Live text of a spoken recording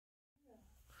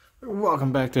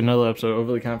Welcome back to another episode of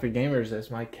Overly Confident Gamers as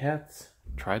my cats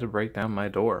try to break down my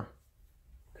door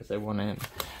because they want in.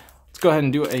 Let's go ahead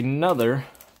and do another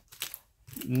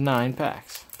 9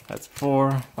 packs. That's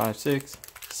 4, 5, 6,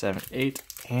 7, 8,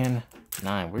 and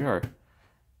 9. We are going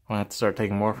to have to start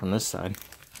taking more from this side.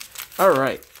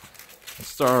 Alright, let's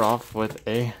start off with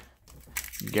a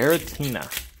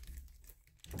Giratina.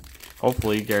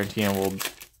 Hopefully Giratina will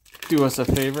do us a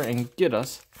favor and get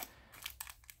us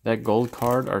that gold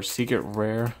card, our secret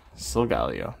rare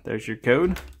Solgaleo. There's your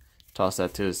code. Toss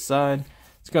that to the side.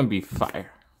 It's going to be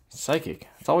fire. Psychic.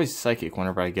 It's always psychic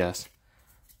whenever I guess.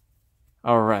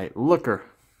 Alright, Looker.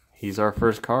 He's our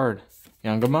first card.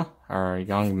 Youngama, or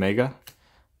Young Mega.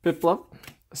 Piplup.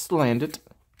 Slandit.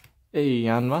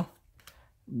 Ayanma.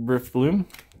 Riftbloom.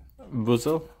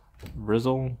 Vuzzle.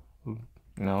 Rizzle.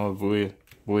 No,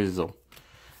 Vuizzle.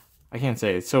 I can't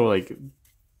say it. So, like,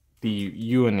 the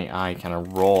U and the I kind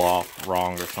of roll off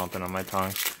wrong or something on my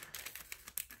tongue.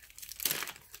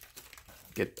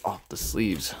 Get off the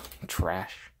sleeves.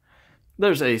 Trash.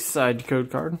 There's a side code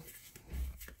card.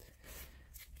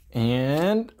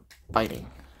 And Biting.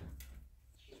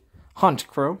 Hunt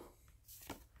Crow.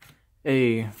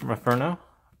 A Referno.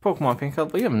 Pokemon Pink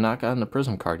Cup. We have not gotten the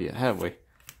Prism card yet, have we?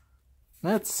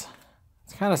 It's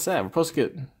kind of sad. We're supposed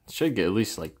to should get at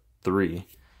least like 3.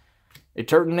 A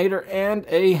Turtonator and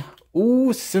a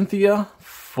Cynthia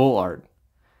full art.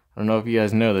 I don't know if you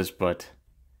guys know this, but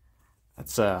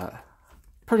that's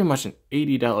pretty much an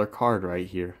 $80 card right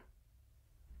here.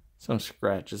 Some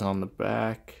scratches on the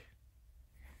back.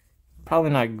 Probably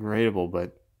not gradable,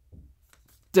 but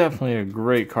definitely a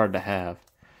great card to have.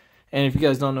 And if you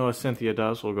guys don't know what Cynthia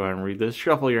does, we'll go ahead and read this.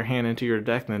 Shuffle your hand into your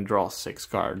deck and then draw 6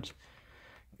 cards.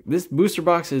 This booster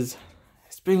box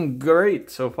it's been great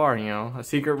so far, you know. A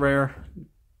secret rare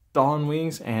Dawn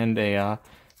Wings and a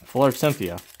full art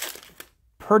Cynthia.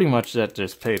 Pretty much that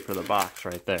just paid for the box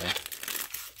right there.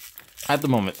 At the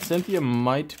moment, Cynthia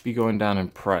might be going down in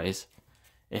price.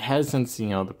 It has since, you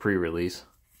know, the pre-release.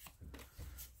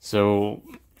 So,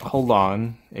 hold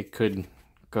on. It could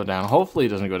go down. Hopefully it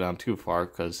doesn't go down too far,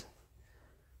 because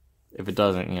if it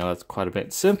doesn't, you know, that's quite a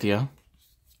bit. Cynthia,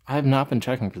 I have not been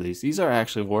checking for these. These are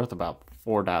actually worth about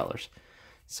 $4.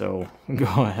 So,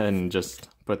 go ahead and just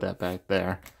put that back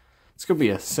there. It's going to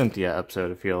be a Cynthia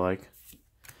episode, I feel like.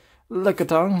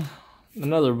 Lickitung,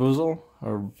 another Vuzzle,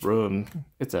 or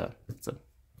it's a,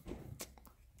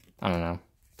 I don't know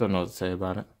what to say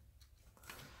about it.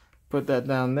 Put that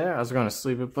down there. I was going to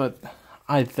sleeve it, but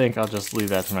I think I'll just leave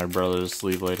that to my brother to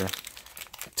sleeve later.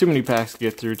 Too many packs to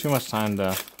get through, too much time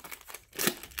to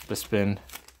spend.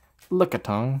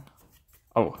 Lickitung.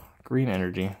 Oh, green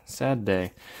energy. Sad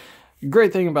day.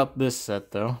 Great thing about this set,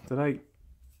 though, that I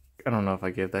don't know if I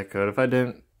gave that code. If I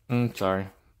didn't, sorry.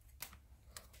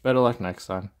 Better luck next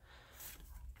time.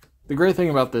 The great thing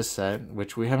about this set,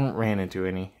 which we haven't ran into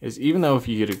any, is even though if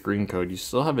you get a green code, you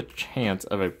still have a chance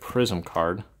of a Prism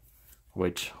card,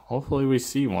 which hopefully we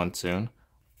see one soon.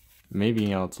 Maybe, you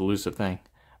know, it's a elusive thing.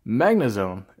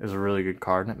 Magnezone is a really good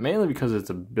card, mainly because of its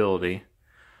ability.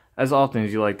 As often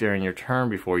as you like during your turn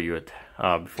before your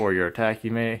attack,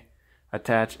 you may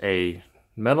attach a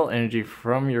metal energy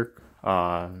from your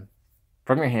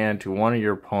hand to one of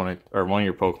your opponent or one of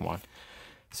your Pokemon.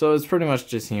 So it's pretty much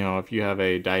just, you know, if you have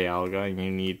a Dialga and you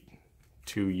need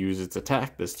to use its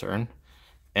attack this turn,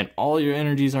 and all your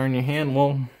energies are in your hand,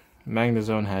 well,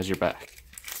 Magnezone has your back.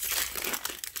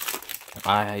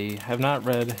 I have not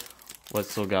read what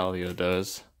Solgaleo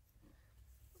does.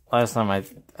 Last time I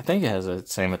think it has the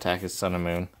same attack as Sun and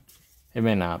Moon. It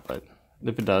may not, but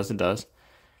if it does, it does.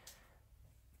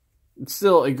 It's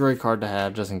still a great card to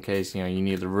have just in case, you know, you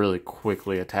need to really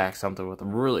quickly attack something with a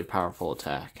really powerful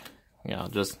attack. You know,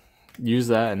 just use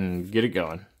that and get it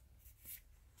going.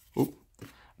 Oop.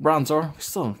 Bronzor, we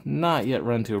still have not yet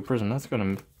run to a Prism. That's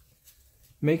going to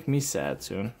make me sad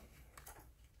soon.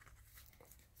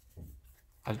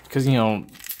 Because, you know,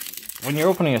 when you're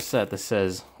opening a set that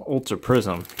says Ultra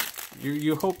Prism,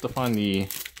 you hope to find the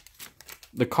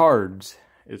cards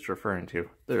it's referring to.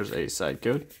 There's a side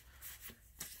code.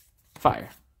 Fire.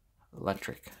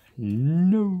 Electric.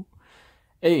 No.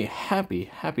 A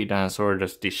happy dinosaur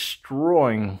just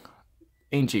destroying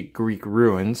ancient Greek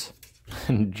ruins.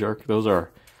 And jerk, those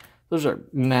are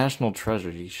national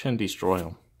treasures. You shouldn't destroy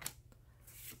them.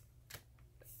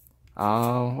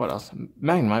 What else?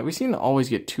 Magnemite. We seem to always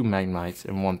get 2 Magnemites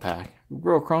in one pack.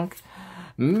 Growlithe.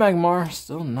 Magmar.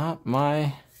 Still not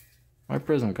my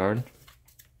Prism card.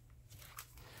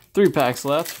 3 packs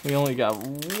left. We only got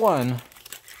 1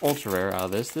 ultra rare out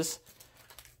of this.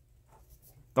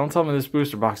 Don't tell me this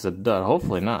booster box is a dud.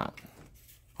 Hopefully not.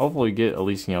 Hopefully we get at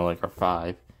least, you know, like our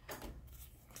 5.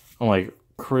 Unlike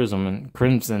Crimson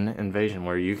Invasion,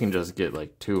 where you can just get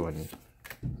like 2 and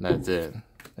that's it.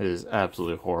 It is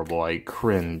absolutely horrible. I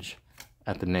cringe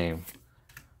at the name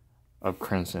of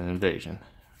Crimson Invasion.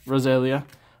 Roselia,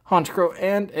 Honchkrow,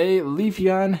 and a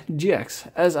Leafeon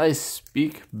GX. As I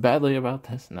speak badly about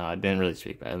this, no, I didn't really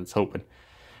speak bad. I was hoping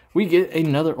we get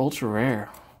another ultra rare.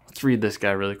 Let's read this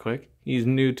guy really quick. He's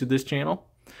new to this channel.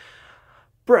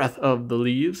 Breath of the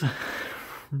Leaves.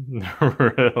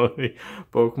 Really?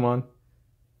 Pokemon?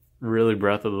 Really,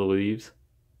 Breath of the Leaves?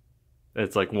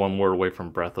 It's like one word away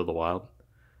from Breath of the Wild.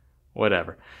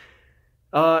 Whatever.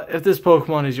 If this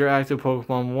Pokemon is your active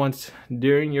Pokemon, once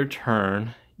during your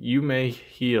turn, you may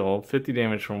heal 50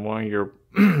 damage from one of your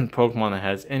Pokemon that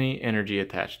has any energy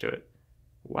attached to it.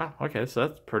 Wow, okay, so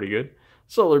that's pretty good.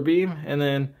 Solar Beam, and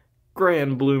then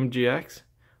Grand Bloom GX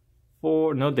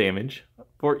for no damage.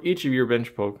 For each of your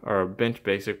bench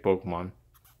basic Pokemon,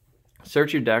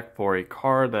 search your deck for a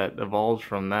card that evolves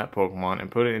from that Pokemon and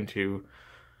put it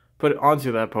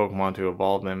onto that Pokemon to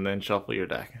evolve them, then shuffle your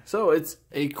deck. So it's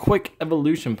a quick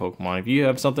evolution Pokemon. If you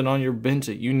have something on your bench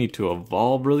that you need to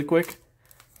evolve really quick,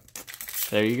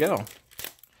 there you go.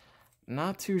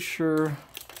 Not too sure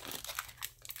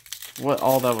what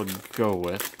all that would go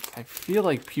with. I feel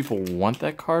like people want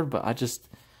that card, but I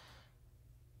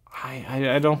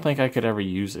don't think I could ever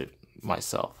use it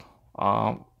myself.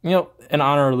 You know, in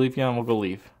honor of Leafeon, we'll go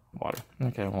Leaf Water.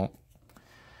 Okay, well.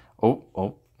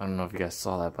 Oh, I don't know if you guys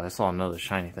saw that, but I saw another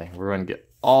shiny thing. We're going to get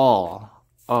all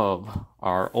of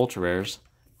our ultra rares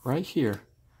right here.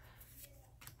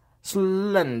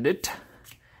 Splendid,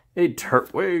 a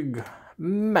Turtwig,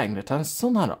 Magneton, still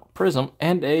not a Prism,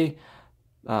 and a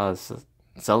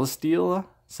Celesteela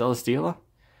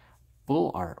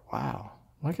full art. Wow,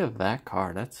 look at that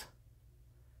card. It's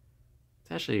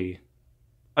actually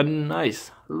a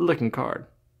nice looking card.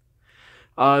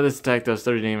 This attack does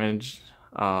 30 damage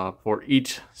for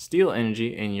each steel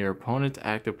energy in your opponent's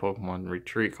active Pokemon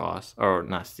retreat cost, or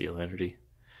not steel energy.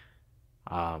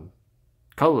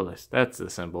 Colorless, that's the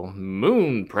symbol.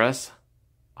 Moon Press,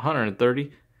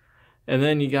 130. And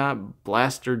then you got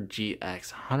Blaster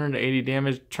GX, 180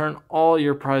 damage. Turn all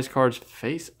your prize cards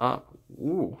face up.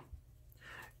 Ooh.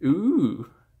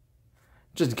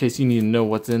 Just in case you need to know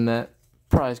what's in that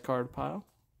prize card pile.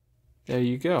 There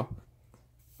you go.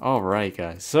 Alright,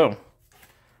 guys. So,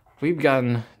 we've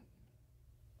gotten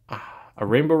a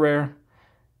Rainbow Rare,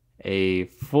 a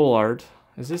Full Art.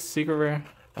 Is this Secret Rare?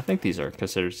 I think these are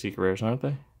considered Secret Rares, aren't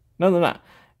they? No, they're not.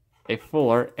 A Full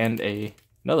Art and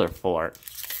another Full Art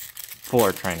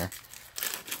Trainer.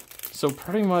 So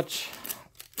pretty much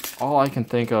all I can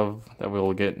think of that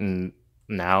we'll get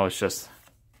now is just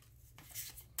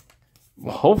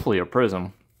hopefully a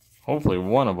Prism. Hopefully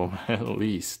one of them at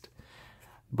least.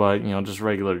 But, you know, just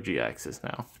regular GXs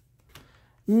now.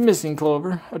 Missing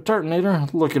Clover, a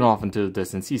Turtonator, looking off into the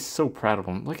distance. He's so proud of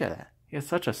him. Look at that. He has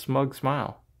such a smug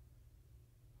smile.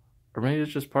 Or maybe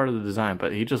it's just part of the design,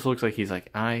 but he just looks like he's like,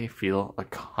 I feel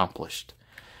accomplished.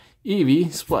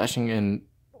 Eevee, splashing in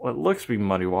what looks to be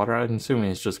muddy water. I'm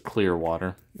assuming it's just clear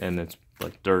water, and it's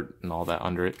like dirt and all that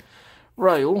under it.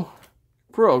 Ryle,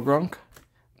 Grunk,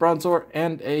 Bronzor,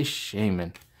 and a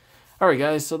Shaman. Alright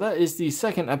guys, so that is the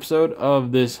second episode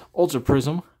of this Ultra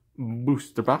Prism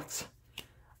booster box.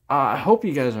 I hope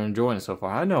you guys are enjoying it so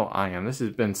far. I know I am. This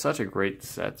has been such a great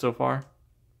set so far.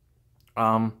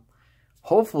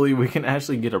 Hopefully we can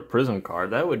actually get a Prism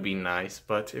card. That would be nice,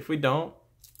 but if we don't,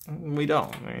 we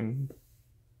don't. I mean,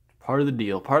 part of the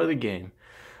deal, part of the game.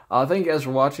 Thank you guys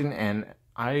for watching, and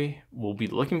I will be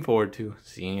looking forward to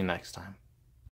seeing you next time.